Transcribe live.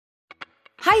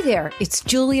Hi there, it's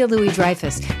Julia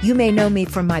Louis-Dreyfus. You may know me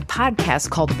from my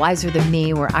podcast called Wiser Than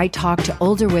Me, where I talk to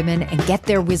older women and get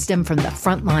their wisdom from the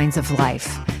front lines of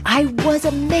life. I was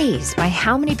amazed by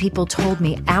how many people told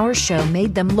me our show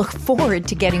made them look forward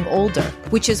to getting older,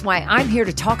 which is why I'm here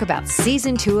to talk about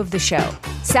Season 2 of the show.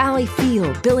 Sally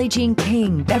Field, Billie Jean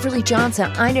King, Beverly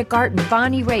Johnson, Ina Garten,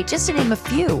 Bonnie Raitt, just to name a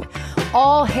few.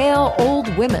 All hail old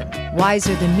women.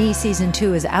 Wiser Than Me Season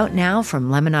 2 is out now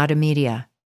from Lemonada Media.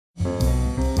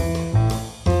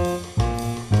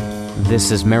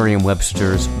 This is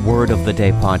Merriam-Webster's Word of the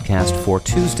Day podcast for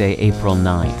Tuesday, April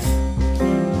 9th.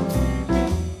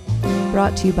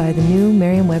 Brought to you by the new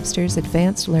Merriam-Webster's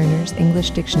Advanced Learners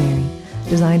English Dictionary,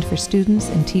 designed for students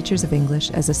and teachers of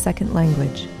English as a second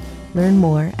language. Learn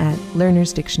more at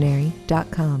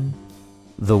learnersdictionary.com.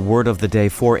 The word of the day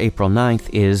for April 9th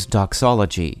is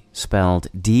doxology, spelled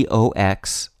D-O-X-O-L-O-G-Y.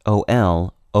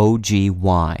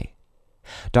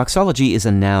 Doxology is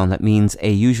a noun that means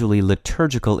a usually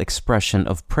liturgical expression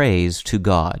of praise to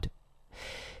God.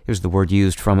 Here's the word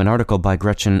used from an article by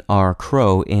Gretchen R.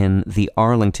 Crowe in the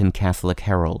Arlington Catholic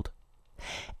Herald.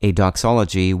 A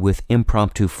doxology with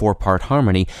impromptu four-part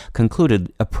harmony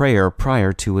concluded a prayer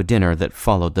prior to a dinner that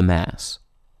followed the Mass.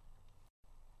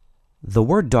 The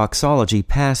word doxology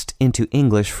passed into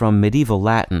English from medieval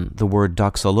Latin, the word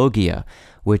doxologia,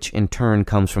 which in turn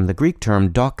comes from the Greek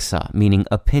term doxa, meaning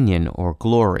opinion or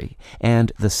glory,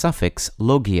 and the suffix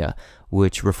logia,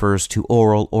 which refers to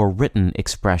oral or written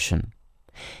expression.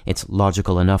 It's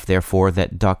logical enough, therefore,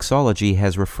 that doxology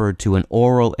has referred to an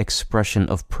oral expression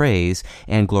of praise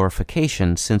and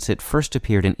glorification since it first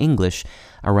appeared in English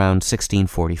around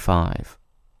 1645.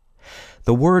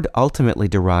 The word ultimately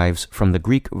derives from the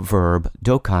Greek verb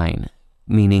dokein,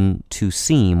 meaning to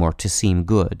seem or to seem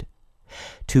good.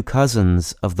 Two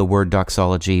cousins of the word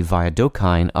doxology via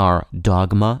dokein are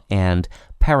dogma and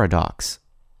paradox.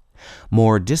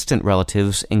 More distant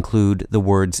relatives include the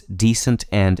words decent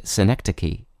and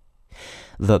synecdoche.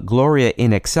 The Gloria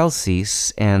in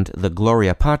Excelsis and the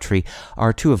Gloria Patri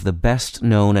are two of the best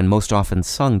known and most often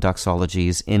sung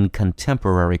doxologies in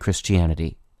contemporary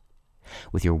Christianity.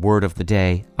 With your word of the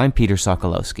day, I'm Peter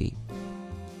Sokolowski.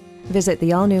 Visit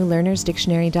the all-new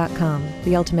learnersdictionary.com,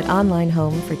 the ultimate online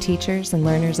home for teachers and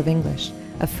learners of English.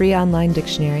 A free online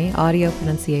dictionary, audio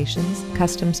pronunciations,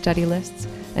 custom study lists,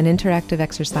 and interactive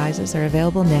exercises are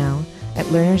available now at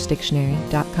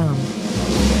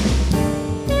learnersdictionary.com.